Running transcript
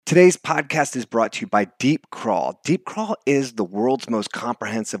Today's podcast is brought to you by DeepCrawl. DeepCrawl is the world's most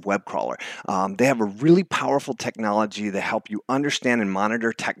comprehensive web crawler. They have a really powerful technology that help you understand and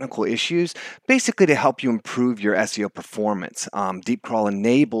monitor technical issues, basically to help you improve your SEO performance. DeepCrawl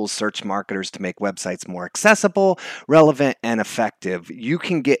enables search marketers to make websites more accessible, relevant, and effective. You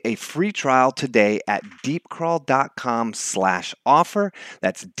can get a free trial today at deepcrawl.com/offer.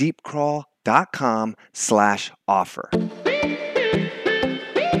 That's deepcrawl.com/offer.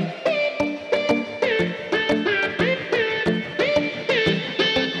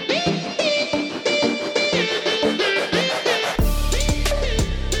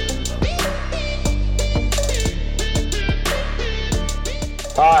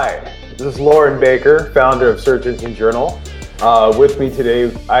 Hi, this is Lauren Baker, founder of Search Engine Journal. With me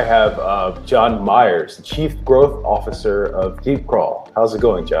today, I have John Myers, the Chief Growth Officer of DeepCrawl. How's it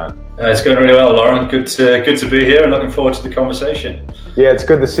going, John? It's going really well, Lauren. Good to be here and looking forward to the conversation. Yeah, it's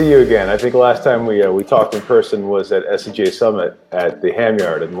good to see you again. I think last time we talked in person was at SEJ Summit at the Ham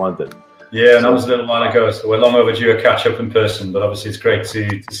Yard in London. Yeah, and that was a little while ago, so we're long overdue a catch up in person. But obviously, it's great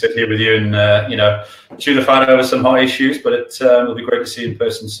to sit here with you and chew the fat over some hot issues. But it'll be great to see you in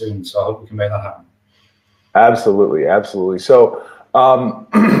person soon. So I hope we can make that happen. Absolutely. So,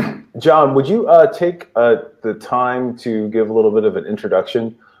 John, would you take the time to give a little bit of an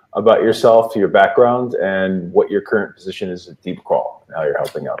introduction about yourself, to your background, and what your current position is at DeepCrawl and how you're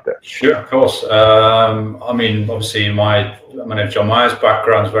helping out there? Sure, of course. Obviously, my name is John Myers.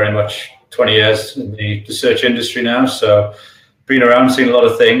 Background is very much 20 years in the search industry now. So, been around, seen a lot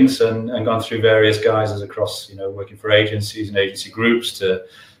of things, and gone through various guises across, working for agencies and agency groups to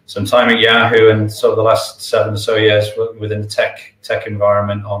some time at Yahoo, and sort of the last 7 or so years within the tech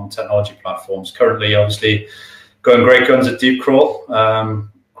environment on technology platforms. Currently, obviously, going great guns at DeepCrawl,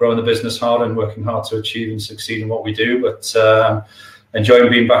 growing the business hard and working hard to achieve and succeed in what we do. But enjoying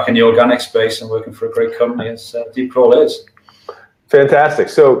being back in the organic space and working for a great company as DeepCrawl is. Fantastic.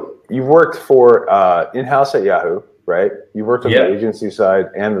 So you've worked for in-house at Yahoo, right? You worked on the agency side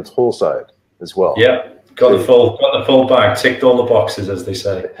and the tool side as well. Yeah. Got the full bag, ticked all the boxes, as they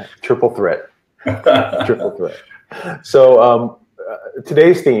say. Triple threat. So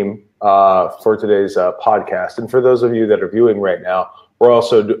today's theme for today's podcast, and for those of you that are viewing right now, we're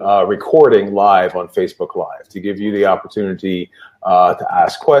also recording live on Facebook Live to give you the opportunity to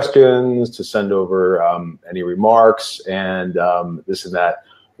ask questions, to send over any remarks, and this and that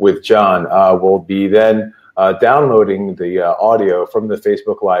with John. We'll be then downloading the audio from the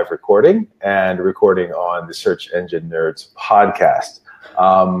Facebook Live recording and recording on the Search Engine Nerds podcast.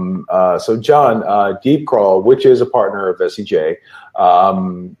 So John, DeepCrawl, which is a partner of SEJ,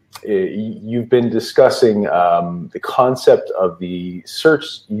 you've been discussing the concept of the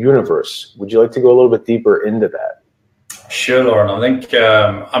search universe. Would you like to go a little bit deeper into that? Sure, Lauren. I think,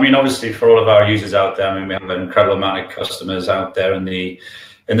 obviously for all of our users out there, we have an incredible amount of customers out there in the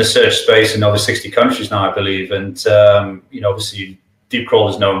search space in over 60 countries now, I believe. And, obviously DeepCrawl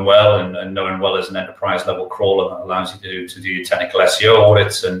is known well and known well as an enterprise level crawler that allows you to do technical SEO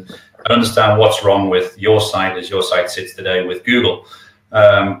audits and understand what's wrong with your site as your site sits today with Google.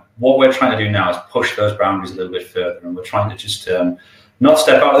 What we're trying to do now is push those boundaries a little bit further. And we're trying to just not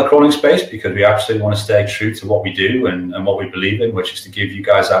step out of the crawling space, because we absolutely want to stay true to what we do and what we believe in, which is to give you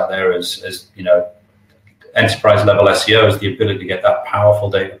guys out there as enterprise level SEOs the ability to get that powerful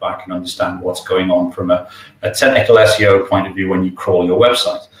data back and understand what's going on from a technical SEO point of view when you crawl your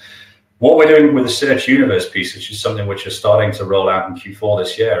website. What we're doing with the search universe piece, which is something which is starting to roll out in Q4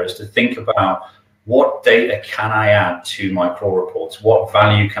 this year, is to think about what data can I add to my crawl reports? What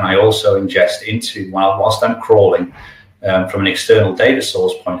value can I also ingest into whilst I'm crawling from an external data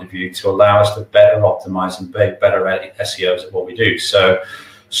source point of view to allow us to better optimize and be better SEOs at what we do? So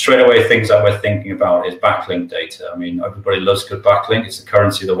straight away, things that we're thinking about is backlink data. Everybody loves good backlink. It's the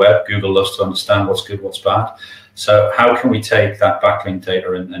currency of the web. Google loves to understand what's good, what's bad. So how can we take that backlink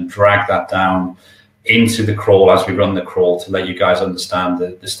data and drag that down into the crawl as we run the crawl to let you guys understand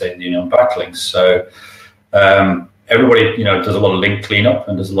the state of the union on backlinks? So everybody, does a lot of link cleanup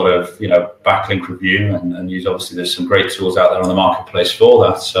and does a lot of, backlink review and obviously there's some great tools out there on the marketplace for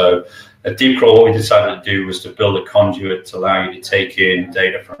that. So at DeepCrawl, what we decided to do was to build a conduit to allow you to take in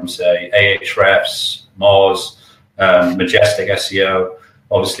data from, say, Ahrefs, Moz, Majestic SEO,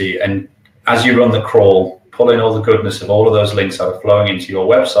 obviously. And as you run the crawl, pull in all the goodness of all of those links that are flowing into your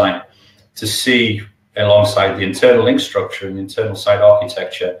website to see, alongside the internal link structure and the internal site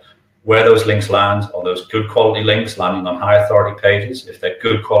architecture, where those links land. Are those good quality links landing on high authority pages? If they're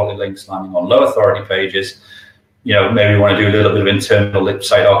good quality links landing on low authority pages, maybe we want to do a little bit of internal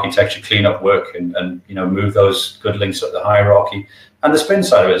site architecture cleanup work and move those good links up the hierarchy. And the spin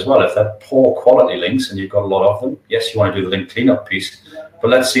side of it as well, if they're poor quality links and you've got a lot of them, yes, you want to do the link cleanup piece, but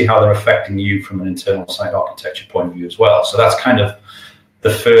let's see how they're affecting you from an internal site architecture point of view as well. So that's kind of the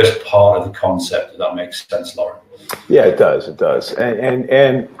first part of the concept, if that makes sense, Lauren. Yeah, it does. It does. And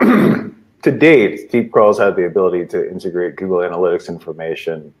to date, DeepCrawl's had the ability to integrate Google Analytics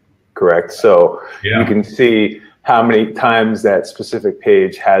information, correct? So you can see how many times that specific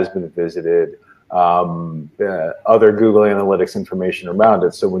page has been visited, other Google Analytics information around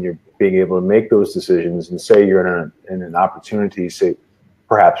it. So when you're being able to make those decisions and say you're in an opportunity, say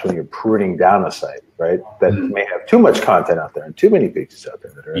perhaps when you're pruning down a site, right, that may have too much content out there and too many pages out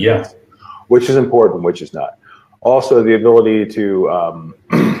there that are indexed, which is important, which is not. Also, the ability to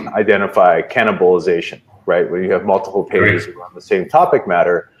identify cannibalization, right? When you have multiple pages on the same topic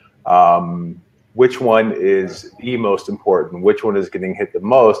matter, which one is the most important, which one is getting hit the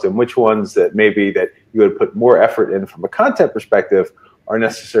most, and which ones that maybe that you would put more effort in from a content perspective are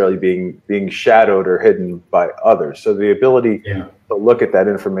necessarily being shadowed or hidden by others. So the ability to look at that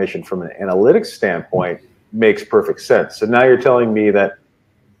information from an analytics standpoint makes perfect sense. So now you're telling me that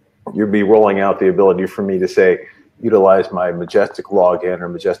you'd be rolling out the ability for me to say, utilize my Majestic login or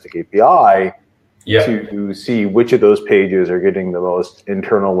Majestic API to see which of those pages are getting the most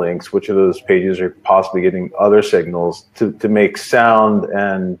internal links, which of those pages are possibly getting other signals to make sound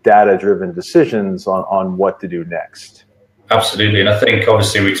and data-driven decisions on what to do next. Absolutely. And I think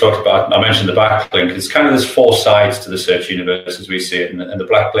obviously I mentioned the backlink. It's kind of there's four sides to the search universe as we see it. And the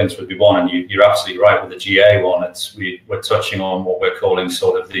backlinks would be one. And you're absolutely right with the GA one. We're touching on what we're calling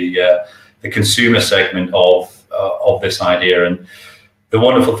sort of the consumer segment of this idea. And the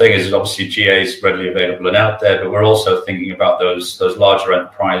wonderful thing is obviously GA is readily available and out there, but we're also thinking about those larger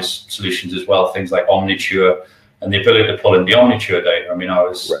enterprise solutions as well, things like Omniture and the ability to pull in the Omniture data. I mean, I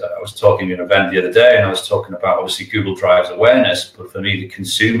was talking at an event the other day, and I was talking about obviously Google drives awareness, but for me, the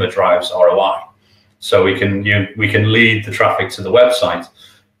consumer drives ROI. So we can lead the traffic to the website,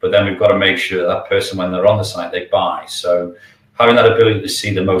 but then we've got to make sure that person, when they're on the site, they buy. So having that ability to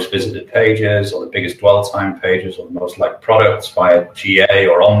see the most visited pages or the biggest dwell time pages or the most liked products via GA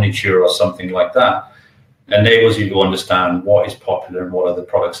or Omniture or something like that enables you to understand what is popular and what are the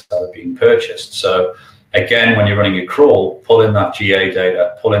products that are being purchased. So again, when you're running a crawl, pull in that GA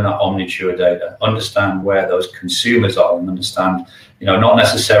data, pull in that Omniture data, understand where those consumers are, and understand, not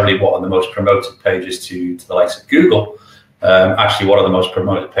necessarily what are the most promoted pages to the likes of Google, actually what are the most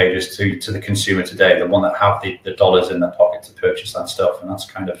promoted pages to the consumer today, the one that have the dollars in their pocket to purchase that stuff. And that's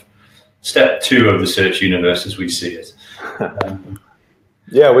kind of step two of the search universe as we see it.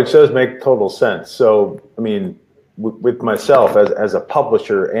 Yeah, which does make total sense. So, I mean, with myself as a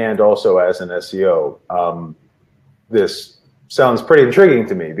publisher and also as an SEO, this sounds pretty intriguing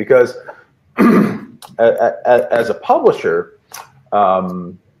to me because as a publisher,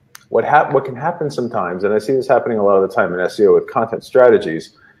 what can happen sometimes, and I see this happening a lot of the time in SEO with content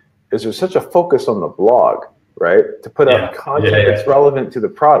strategies, is there's such a focus on the blog, right? To put out content that's relevant to the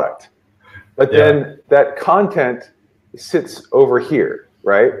product. But then that content sits over here,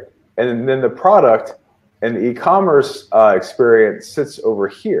 right? And then the product and the e-commerce experience sits over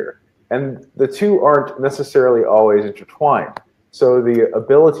here. And the two aren't necessarily always intertwined. So the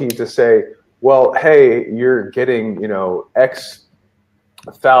ability to say, well, hey, you're getting, X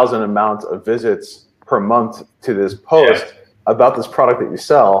thousand amount of visits per month to this post about this product that you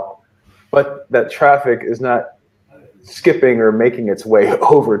sell, but that traffic is not skipping or making its way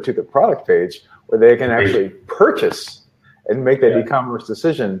over to the product page where they can actually purchase and make that e-commerce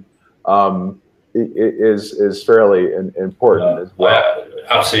decision. Is fairly important as well.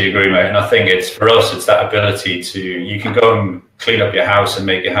 I absolutely agree, mate. And I think it's that ability you can go and clean up your house and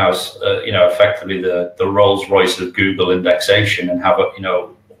make your house, effectively the Rolls Royce of Google indexation and have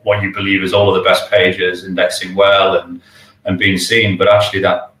what you believe is all of the best pages indexing well and being seen. But actually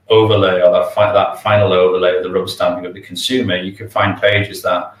that overlay or that final overlay of the rubber stamping of the consumer, you can find pages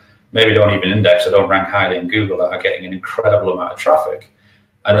that maybe don't even index or don't rank highly in Google that are getting an incredible amount of traffic.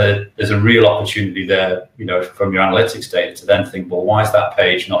 And there's a real opportunity there, from your analytics data to then think, well, why is that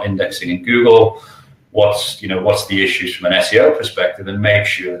page not indexing in Google? What's the issues from an SEO perspective, and make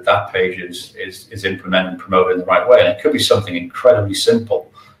sure that page is implemented and promoted in the right way. And it could be something incredibly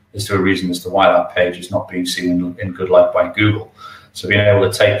simple as to a reason as to why that page is not being seen in good light by Google. So being able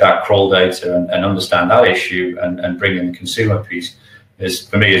to take that crawl data and understand that issue and bring in the consumer piece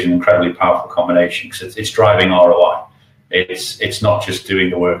for me is an incredibly powerful combination because it's driving ROI. It's not just doing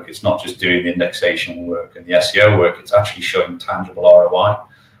the work. It's not just doing the indexation work and the SEO work. It's actually showing tangible ROI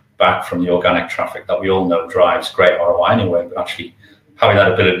back from the organic traffic that we all know drives great ROI anyway. But actually having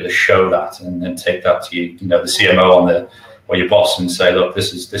that ability to show that and then take that to the CMO your boss and say, look,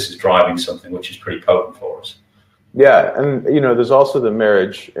 this is driving something which is pretty potent for us. Yeah, and there's also the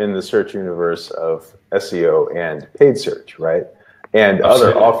marriage in the search universe of SEO and paid search, right? And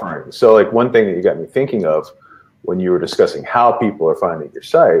Absolutely. Other offerings. So like one thing that you got me thinking of when you were discussing how people are finding your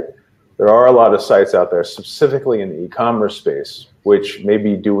site, there are a lot of sites out there specifically in the e-commerce space, which may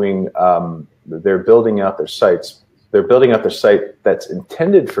be doing, they're building out their sites. They're building out their site that's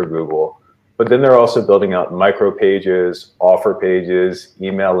intended for Google, but then they're also building out micro pages, offer pages,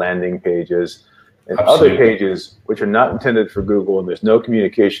 email landing pages, and Absolutely. other pages which are not intended for Google, and there's no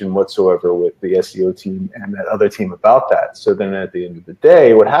communication whatsoever with the SEO team and that other team about that. So then at the end of the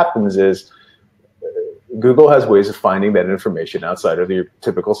day, what happens is Google has ways of finding that information outside of your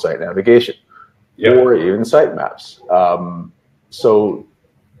typical site navigation, yep, or even sitemaps. So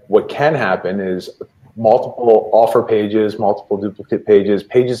what can happen is multiple offer pages, multiple duplicate pages,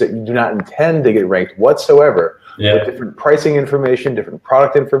 pages that you do not intend to get ranked whatsoever, with different pricing information, different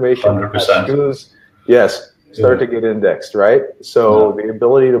product information, 100%. Yes, start to get indexed, right? So the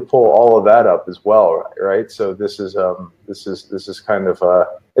ability to pull all of that up as well, right? So this is kind of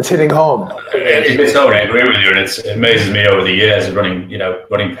it's hitting home. It's home. I agree with you, and it amazes me over the years of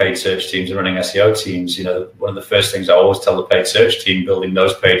running paid search teams and running SEO teams. One of the first things I always tell the paid search team building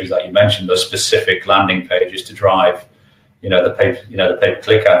those pages that you mentioned, those specific landing pages to drive, the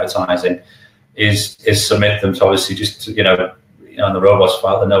pay-per-click advertising, is submit them to obviously just on the robots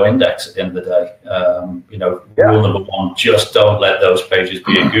file, the no index at the end of the day. Rule number one, just don't let those pages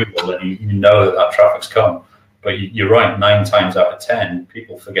be in Google, and you know that traffic's come. But you're right, 9 times out of 10,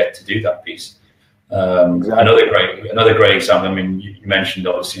 people forget to do that piece. Exactly. Another great example, I mean, you mentioned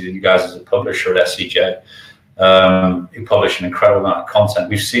obviously that you guys as a publisher at SCJ, you publish an incredible amount of content.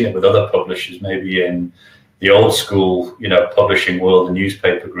 We've seen it with other publishers, maybe in the old school, publishing world and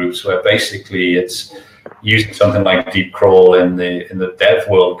newspaper groups, where basically it's using something like Deep Crawl in the dev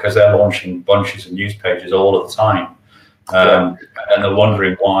world, because they're launching bunches of news pages all of the time. And they're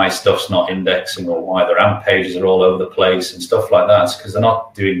wondering why stuff's not indexing, or why their AMP pages are all over the place and stuff like that. It's because they're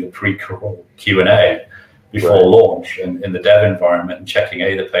not doing the pre-crawl Q&A before launch in the dev environment, and checking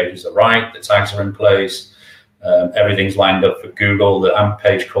the pages are right, the tags are in place, everything's lined up for Google, the AMP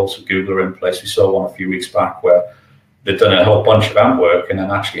page calls for Google are in place. We saw one a few weeks back where they'd done a whole bunch of AMP work and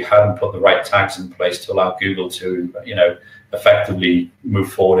then actually hadn't put the right tags in place to allow Google to, effectively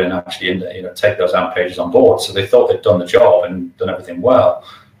move forward and actually, take those AMP pages on board. So they thought they'd done the job and done everything well,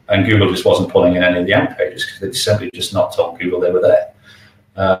 and Google just wasn't pulling in any of the AMP pages because they'd simply just not told Google they were there.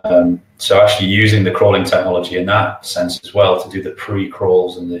 So actually using the crawling technology in that sense as well to do the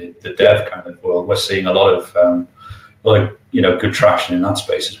pre-crawls and the dev kind of world, we're seeing a lot of good traction in that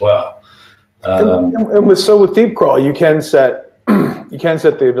space as well. With Deep Crawl, you can set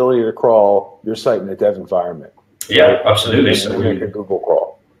the ability to crawl your site in a dev environment. Yeah, right? absolutely. So make a Google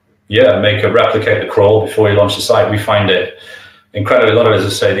crawl. Yeah, replicate the crawl before you launch the site. We find it incredibly, a lot of, as I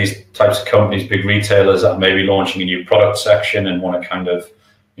say, these types of companies, big retailers that may be launching a new product section and want to kind of,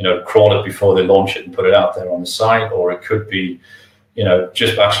 crawl it before they launch it and put it out there on the site. Or it could be,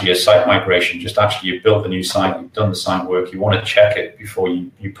 just actually a site migration, just actually you've built the new site, you've done the site work, you want to check it before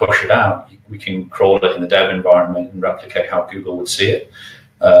you push it out. We can crawl it in the dev environment and replicate how Google would see it.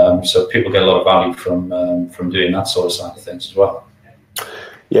 So people get a lot of value from doing that sort of side of things as well.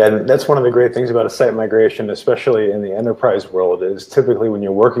 Yeah, that's one of the great things about a site migration, especially in the enterprise world, is typically when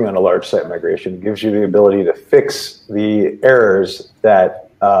you're working on a large site migration, it gives you the ability to fix the errors that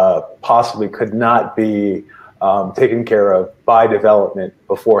possibly could not be taken care of by development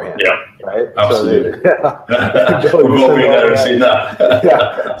beforehand. Yeah, right. Absolutely. So we've all been there and seen that.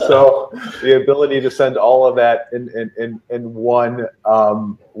 Yeah. So the ability to send all of that in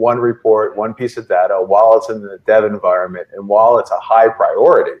one report, one piece of data, while it's in the dev environment and while it's a high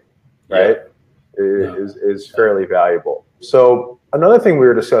priority, right, is fairly valuable. So another thing we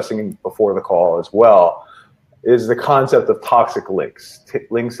were discussing before the call as well is the concept of toxic links,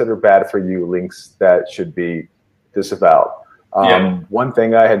 links that are bad for you, links that should be disavowed. One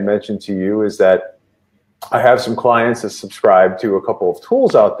thing I had mentioned to you is that I have some clients that subscribe to a couple of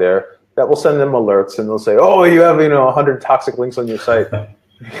tools out there that will send them alerts, and they'll say, "Oh, you have 100 toxic links on your site.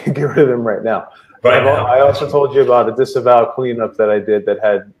 Get rid of them right now." I also told you about a disavow cleanup that I did that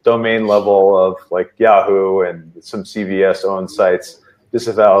had domain level of like Yahoo and some CVS owned sites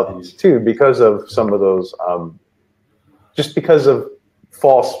disavowed too, because of some of those, just because of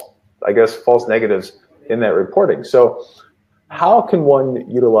false negatives in that reporting. So how can one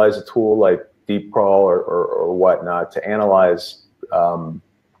utilize a tool like Deep Crawl or whatnot to analyze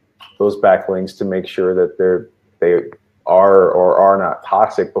those backlinks to make sure that they are or are not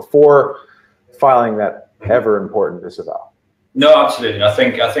toxic before filing that ever important disavow? No, absolutely. I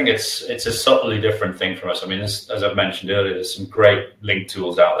think it's a subtly different thing from us. I mean, as I've mentioned earlier, there's some great link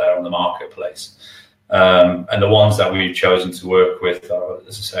tools out there on the marketplace, and the ones that we've chosen to work with are,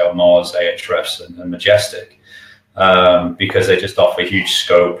 as I say, are Moz, Ahrefs, and Majestic, because they just offer huge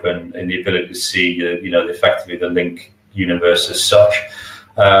scope and the ability to see, effectively the link universe as such.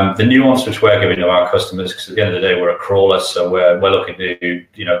 The nuance which we're giving to our customers, because at the end of the day, we're a crawler, so we're looking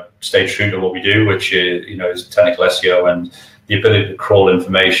to stay true to what we do, which is technical SEO and the ability to crawl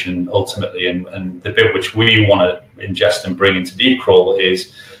information ultimately, and the bit which we want to ingest and bring into deep crawl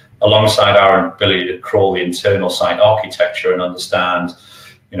is alongside our ability to crawl the internal site architecture and understand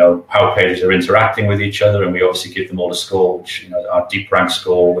how pages are interacting with each other, and we obviously give them all a score, which our deep rank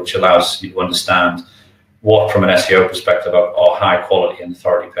score, which allows you to understand what from an SEO perspective are high quality and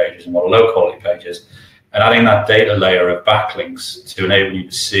authority pages and what are low quality pages, and adding that data layer of backlinks to enable you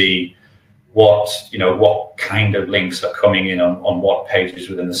to see what kind of links are coming in on what pages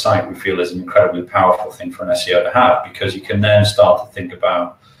within the site, we feel is an incredibly powerful thing for an SEO to have, because you can then start to think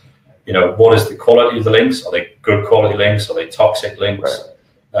about, what is the quality of the links? Are they good quality links? Are they toxic links?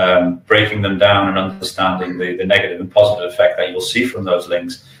 Right. Breaking them down and understanding the negative and positive effect that you'll see from those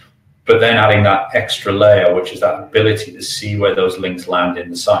links, but then adding that extra layer, which is that ability to see where those links land in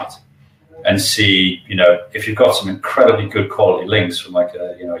the site. And see, if you've got some incredibly good quality links from like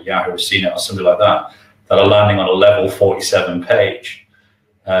a Yahoo or CNET or something like that are landing on a level 47 page,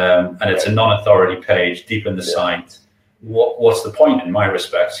 and it's a non-authority page deep in the site, what's the point in my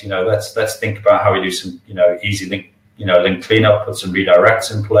respects? Let's think about how we do some easy link cleanup, put some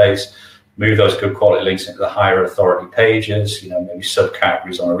redirects in place, move those good quality links into the higher authority pages, maybe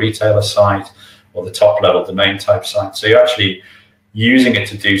subcategories on a retailer site or the top level domain type site. So you're actually using it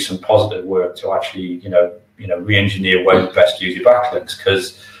to do some positive work to actually, re-engineer where you best use your backlinks.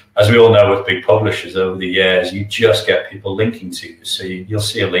 Because as we all know with big publishers over the years, you just get people linking to you. So you'll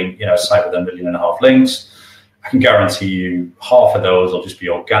see a link, a site with 1.5 million links. I can guarantee you half of those will just be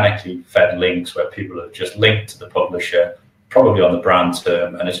organically fed links where people have just linked to the publisher, probably on the brand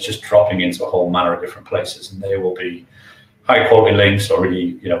term, and it's just dropping into a whole manner of different places. And they will be high quality links or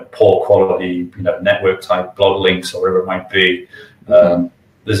really, poor quality, network type blog links or whatever it might be.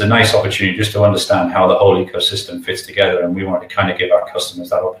 There's a nice opportunity just to understand how the whole ecosystem fits together, and we want to kind of give our customers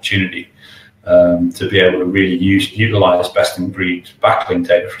that opportunity to be able to really utilize best in breed backlink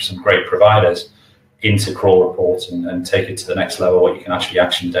data for some great providers into crawl reports and take it to the next level where you can actually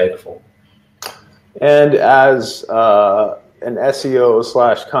action data for. And as an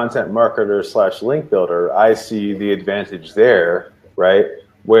SEO / content marketer / link builder, I see the advantage there, right?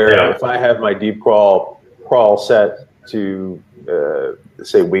 Where if I have my deep crawl set to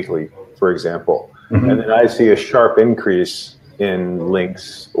say weekly, for example, and then I see a sharp increase in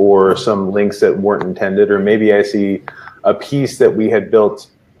links or some links that weren't intended, or maybe I see a piece that we had built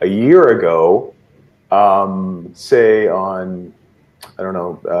a year ago, say on,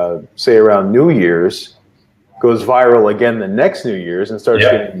 say around New Year's, goes viral again the next New Year's and starts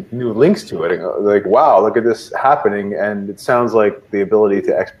getting new links to it. And like, wow, look at this happening. And it sounds like the ability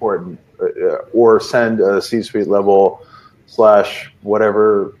to export or send a C-suite level /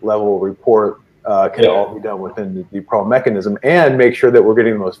 whatever level report can all be done within the deep crawl mechanism and make sure that we're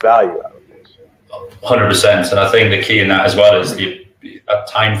getting the most value out of it. 100%. And I think the key in that as well is that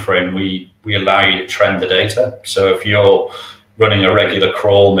time frame. We allow you to trend the data. So if you're running a regular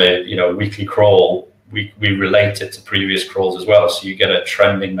crawl, weekly crawl, we relate it to previous crawls as well. So you get a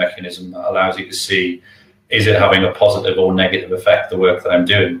trending mechanism that allows you to see, is it having a positive or negative effect, the work that I'm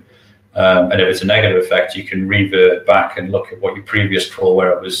doing? And if it's a negative effect, you can revert back and look at what your previous crawl,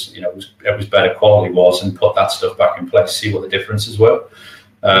 where it was better quality was, and put that stuff back in place, see what the differences were.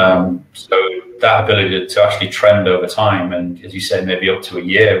 So that ability to actually trend over time, and as you say, maybe up to a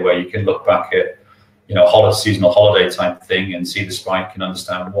year, where you can look back at, seasonal holiday type thing and see the spike and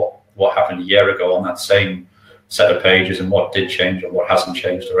understand what happened a year ago on that same set of pages and what did change or what hasn't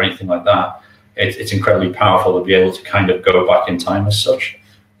changed or anything like that. It's incredibly powerful to be able to kind of go back in time as such.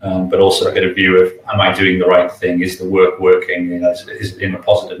 But also get a view of, am I doing the right thing? Is the work working? Is it in a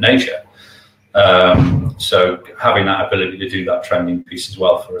positive nature? So having that ability to do that trending piece as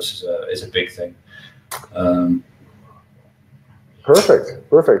well for us is a big thing.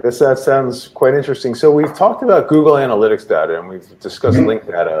 Perfect. That sounds quite interesting. So we've talked about Google Analytics data and we've discussed link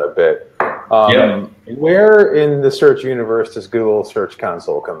data a bit. Where in the search universe does Google Search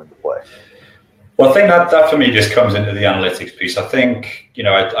Console come into play? Well, I think that for me just comes into the analytics piece. I think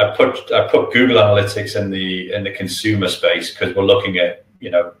I put Google Analytics in the consumer space because we're looking at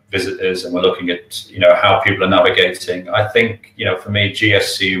visitors and we're looking at how people are navigating. I think for me,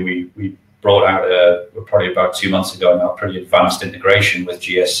 GSC we brought out probably about 2 months ago now, pretty advanced integration with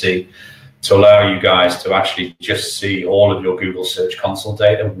GSC to allow you guys to actually just see all of your Google Search Console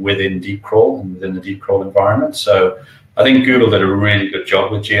data within Deep Crawl and within the Deep Crawl environment. So I think Google did a really good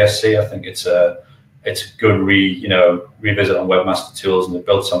job with GSC. I think it's a good revisit on Webmaster Tools, and they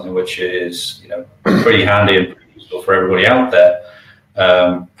built something which is pretty handy and pretty useful for everybody out there.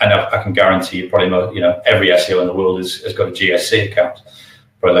 And I can guarantee you probably every SEO in the world has got a GSC account,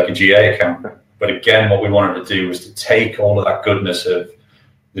 probably like a GA account. But again, what we wanted to do was to take all of that goodness of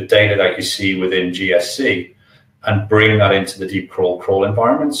the data that you see within GSC and bring that into the Deep Crawl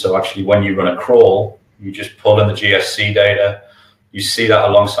environment. So actually, when you run a crawl, you just pull in the GSC data, you see that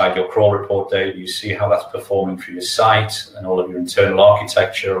alongside your crawl report data, you see how that's performing for your site and all of your internal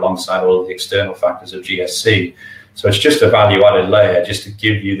architecture alongside all of the external factors of GSC. So it's just a value-added layer just to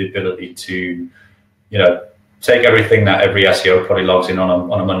give you the ability to, take everything that every SEO probably logs in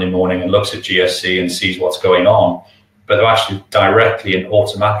on a Monday morning and looks at GSC and sees what's going on, but to actually directly and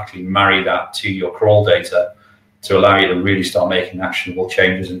automatically marry that to your crawl data to allow you to really start making actionable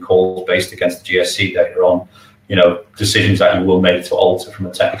changes and calls based against the GSC data on, decisions that you will make to alter from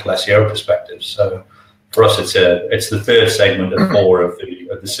a technical SEO perspective. So for us, it's the third segment of 4 of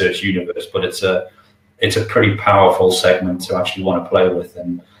the search universe, but it's a pretty powerful segment to actually want to play with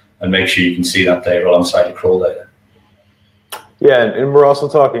and make sure you can see that data alongside your crawl data. Yeah, and we're also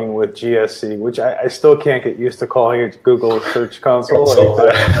talking with GSC, which I still can't get used to calling it Google Search Console. It's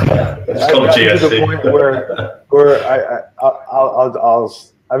called GSC. To the point where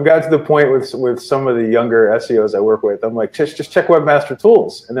I've got to the point with some of the younger SEOs I work with. I'm like, just check Webmaster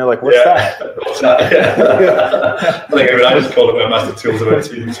Tools, and they're like, "What's that?" I think I just called it Webmaster Tools about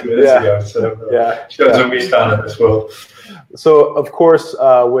 2 minutes ago. So shows where we stand in this world. So of course,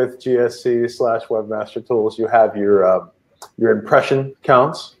 with GSC/Webmaster Tools, you have your impression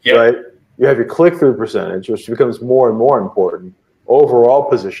counts, right? You have your click-through percentage, which becomes more and more important. Overall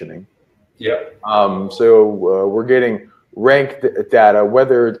positioning. So we're getting ranked data,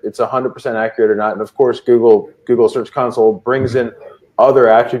 whether it's 100% accurate or not. And of course, Google Search Console brings in other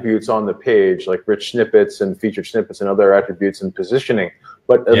attributes on the page, like rich snippets and featured snippets and other attributes in positioning.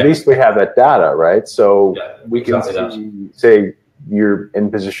 But at least we have that data, right? So we can say you're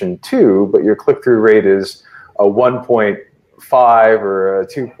in position 2, but your click-through rate is a 1.5 or a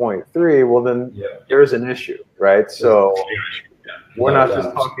 2.3. Well, then there's an issue, right? So we're not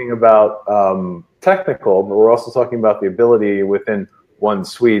just talking about technical, but we're also talking about the ability within one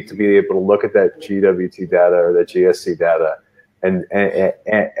suite to be able to look at that GWT data or that GSC data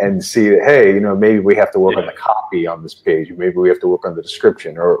and see that, hey, maybe we have to work on the copy on this page, or maybe we have to work on the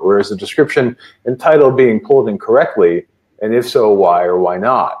description, or is the description and title being pulled incorrectly, and if so, why or why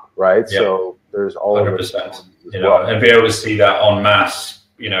not, right? So there's all 100%, and be able to see that en masse.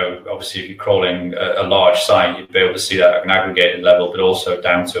 Obviously, if you're crawling a large site, you'd be able to see that at an aggregated level, but also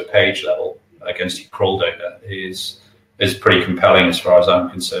down to a page level against your crawl data is pretty compelling as far as I'm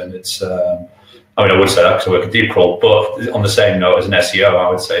concerned. It's, I would say that because I work at Deep Crawl, but on the same note, as an SEO, I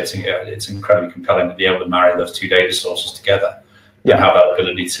would say it's incredibly compelling to be able to marry those 2 data sources together and have that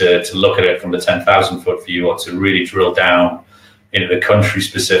ability to look at it from the 10,000-foot view, or to really drill down into the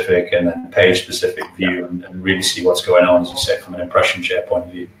country-specific and then page-specific view and really see what's going on, as you say, from an impression share point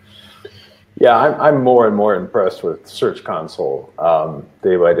of view. Yeah, I'm more and more impressed with Search Console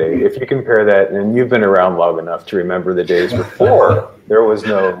day by day. If you compare that, and you've been around long enough to remember the days before there was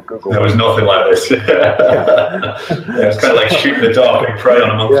no Google. There was nothing like this. It's kind of like shooting the dark and prey on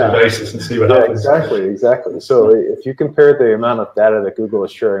a monthly basis and see what happens. Exactly. So if you compare the amount of data that Google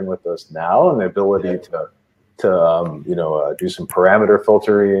is sharing with us now and the ability to do some parameter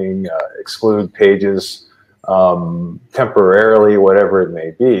filtering, exclude pages temporarily, whatever it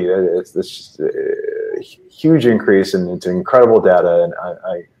may be. It's just a huge increase, and it's incredible data. And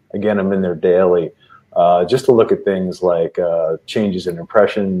I'm in there daily just to look at things like changes in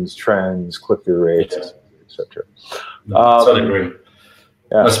impressions, trends, click-through rates, etc. I totally agree.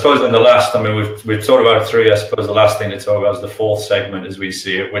 I suppose in the last, we've talked about 3. I suppose the last thing to talk about is the 4th segment as we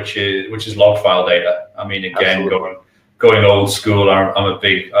see it, which is log file data. Again, going old school, I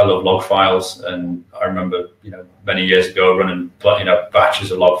love log files, and I remember, many years ago running,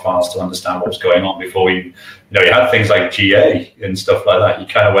 batches of log files to understand what was going on before you had things like GA and stuff like that. You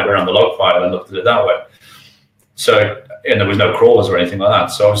kind of went around the log file and looked at it that way. So, and there was no crawlers or anything like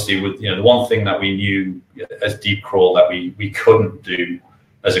that. So obviously, with the one thing that we knew as Deep Crawl that we couldn't do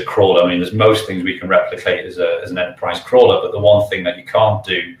as a crawler. There's most things we can replicate as an enterprise crawler, but the one thing that you can't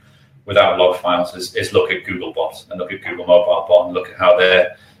do without log files is look at Googlebot and look at Google Mobile Bot and look at how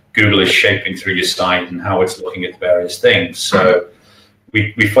Google is shaping through your site and how it's looking at various things. So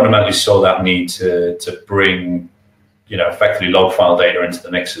we fundamentally saw that need to bring, effectively log file data into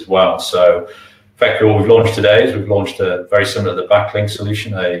the mix as well. So effectively what we've launched today is we've launched a very similar to the backlink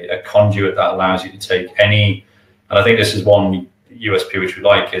solution, a conduit that allows you to take any, and I think this is one USP which we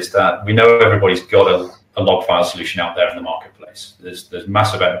like, is that we know everybody's got a log file solution out there in the marketplace. There's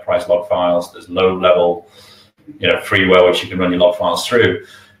massive enterprise log files, there's low level, freeware which you can run your log files through.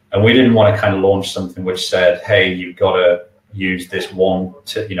 And we didn't want to kind of launch something which said, hey, you've got to use this one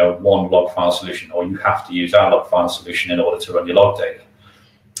log file solution, or you have to use our log file solution in order to run your log data.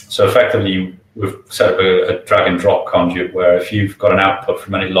 So effectively, we've set up a drag and drop conduit where if you've got an output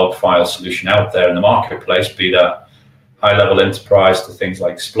from any log file solution out there in the marketplace, be that high level enterprise to things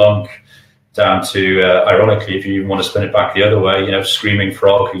like Splunk, down to, ironically, if you want to spin it back the other way, Screaming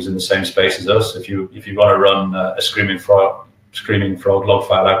Frog, who's in the same space as us, if you want to run a Screaming Frog log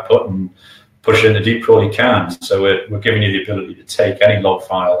file output and push it into deep crawl, you can. So we're giving you the ability to take any log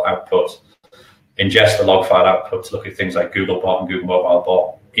file output, ingest the log file output to look at things like Googlebot and Google Mobile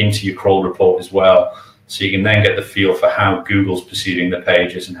Bot into your crawl report as well. So you can then get the feel for how Google's perceiving the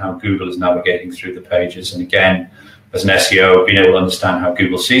pages and how Google is navigating through the pages. And again, as an SEO, being able to understand how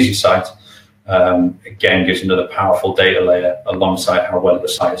Google sees your site, again, gives you another powerful data layer alongside how well the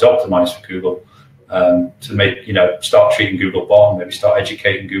site is optimized for Google. To make, start treating Googlebot and maybe start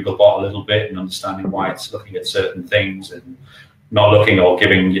educating Googlebot a little bit and understanding why it's looking at certain things and not looking or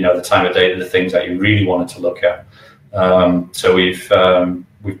giving, the time of day to the things that you really wanted to look at. So we've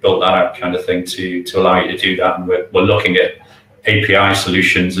built that out kind of thing to allow you to do that. And we're looking at API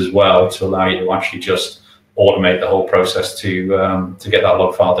solutions as well to allow you to actually just automate the whole process to get that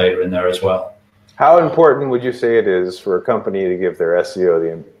log file data in there as well. How important would you say it is for a company to give their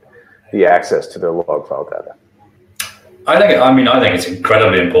SEO the access to their log file data? I think it's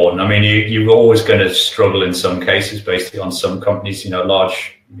incredibly important. I mean, you're always going to struggle in some cases, basically on some companies,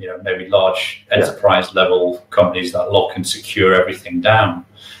 large, maybe large enterprise level companies that lock and secure everything down.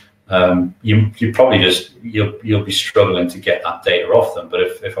 You probably you'll be struggling to get that data off them. But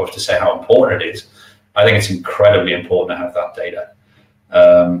if I was to say how important it is, I think it's incredibly important to have that data.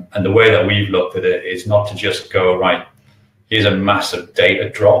 And the way that we've looked at it is not to just go, right, here's a massive data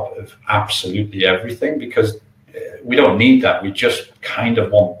drop of absolutely everything, because we don't need that. We just kind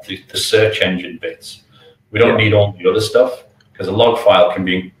of want the search engine bits. We don't need all the other stuff, because a log file can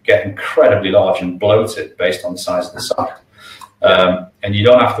get incredibly large and bloated based on the size of the site. And you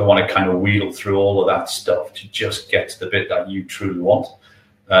don't have to want to kind of wheedle through all of that stuff to just get to the bit that you truly want.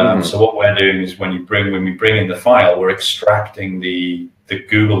 So what we're doing is when we bring in the file, we're extracting the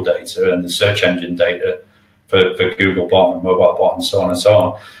Google data and the search engine data for Googlebot and Mobile and so on and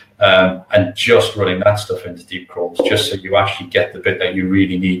so on, and just running that stuff into deep crawls, just so you actually get the bit that you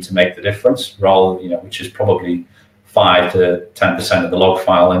really need to make the difference, rather, which is probably 5 to 10% of the log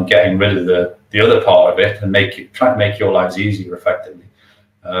file, and getting rid of the other part of it and try to make your lives easier effectively,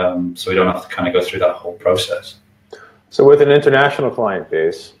 so we don't have to kind of go through that whole process. So with an international client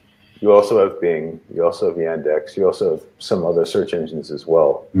base, you also have Bing, you also have Yandex, you also have some other search engines as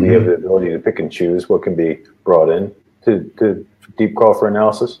well. Mm-hmm. You have the ability to pick and choose what can be brought in to deep crawl for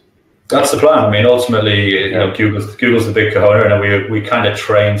analysis? That's the plan. I mean, ultimately, Google's the big kahuna, and we kind of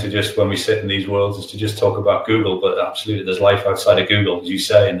train to just, when we sit in these worlds, is to just talk about Google. But absolutely, there's life outside of Google, as you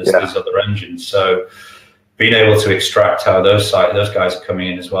say, and there's other engines. So being able to extract how those guys are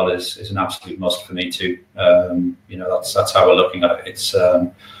coming in as well is an absolute must for me too. That's how we're looking at it. It's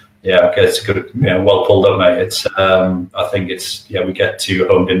it's a good, well pulled up, mate. It's I think it's we get too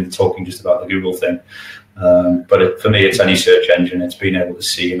honed into talking just about the Google thing. But for me, it's any search engine. It's being able to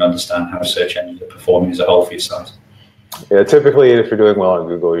see and understand how search engines are performing as a whole for your site. Yeah, typically, if you're doing well on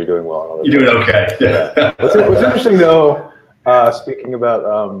Google, you're doing well on other. You're doing okay. Yeah. What's interesting though, speaking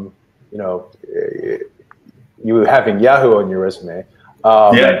about you having Yahoo on your resume.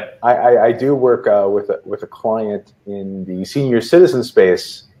 I do work with a client in the senior citizen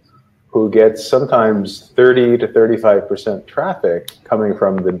space who gets sometimes 30 to 35% traffic coming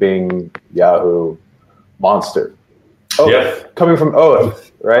from the Bing Yahoo monster. Coming from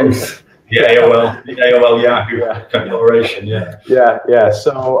OAuth, right? The AOL Yahoo collaboration. Yeah.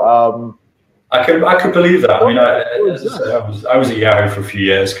 So I could believe that. I mean, I was at Yahoo for a few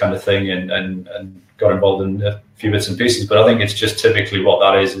years, kind of thing, and got involved in a few bits and pieces. But I think it's just typically what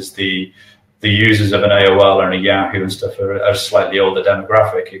that is the users of an AOL and a Yahoo and stuff are a slightly older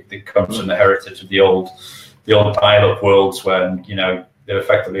demographic. It comes from the heritage of the old dial-up worlds when they're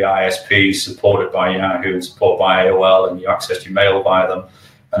effectively ISPs supported by Yahoo and supported by AOL, and you access your mail via them.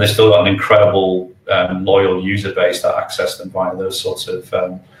 And they've still got an incredible loyal user base that access them via those sorts of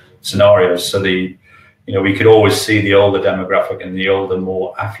scenarios. So the we could always see the older demographic and the older,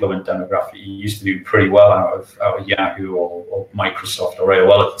 more affluent demographic. You used to do pretty well out of Yahoo or Microsoft or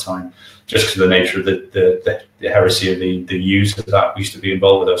AOL at the time, just because of the nature of the heresy of the users that used to be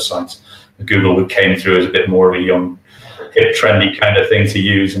involved with those sites. Google came through as a bit more of a young, hip, trendy kind of thing to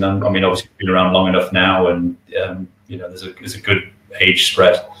use. And I mean, obviously, been around long enough now, and there's a good age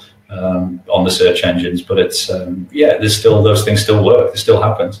spread on the search engines. But it's there's still, those things still work. It still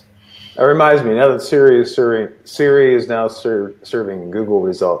happens. That reminds me, now that Siri is now serving Google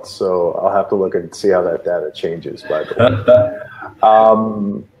results, so I'll have to look and see how that data changes, by the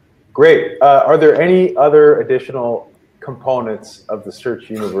way. Great. Are there any other additional components of the search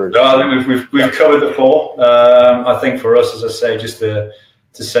universe? No, I think we've covered the four. I think for us, as I say, just to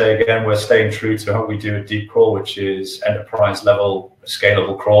say again, we're staying true to how we do a deep crawl, which is enterprise level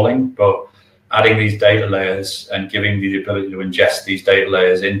scalable crawling, but adding these data layers and giving the ability to ingest these data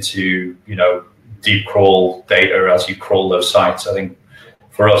layers into, deep crawl data as you crawl those sites, I think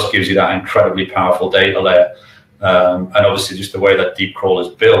for us gives you that incredibly powerful data layer. And obviously just the way that deep crawl is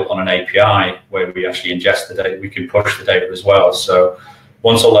built on an API where we actually ingest the data, we can push the data as well. So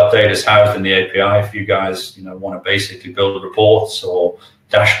once all that data is housed in the API, if you guys, want to basically build reports or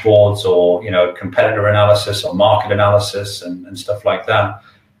dashboards or, competitor analysis or market analysis and stuff like that,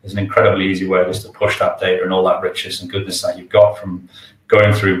 there's an incredibly easy way just to push that data and all that richness and goodness that you've got from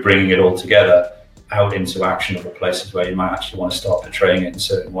going through, bringing it all together out into actionable places where you might actually want to start portraying it in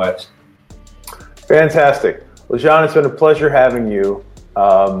certain ways. Fantastic. Well, John, it's been a pleasure having you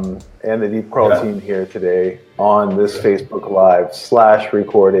and the Deep Crawl team here today on this Facebook Live /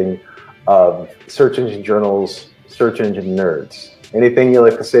 recording of Search Engine Journal's Search Engine Nerds. Anything you'd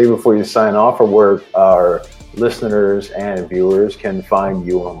like to say before you sign off, or where our listeners and viewers can find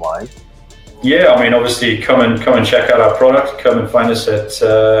you online? Yeah, I mean, obviously, come and check out our product. Come and find us at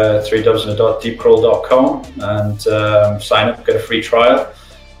www.deepcrawl.com and sign up, get a free trial,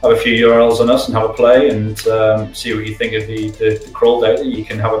 have a few URLs on us and have a play and see what you think of the crawl data. You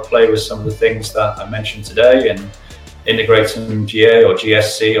can have a play with some of the things that I mentioned today and integrate some GA or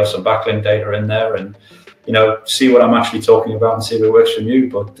GSC or some backlink data in there and see what I'm actually talking about and see if it works for you.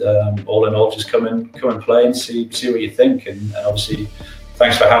 But all in all, just come and play and see what you think. And obviously,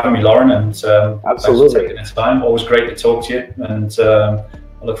 thanks for having me, Lauren. And absolutely, thanks for taking the time. Always great to talk to you. And I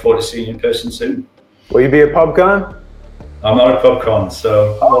look forward to seeing you in person soon. Will you be at PubCon? I'm not at PubCon,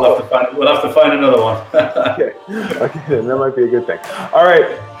 so we'll have to find another one. Okay, then that might be a good thing. All right,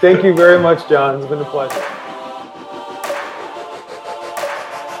 thank you very much, John. It's been a pleasure.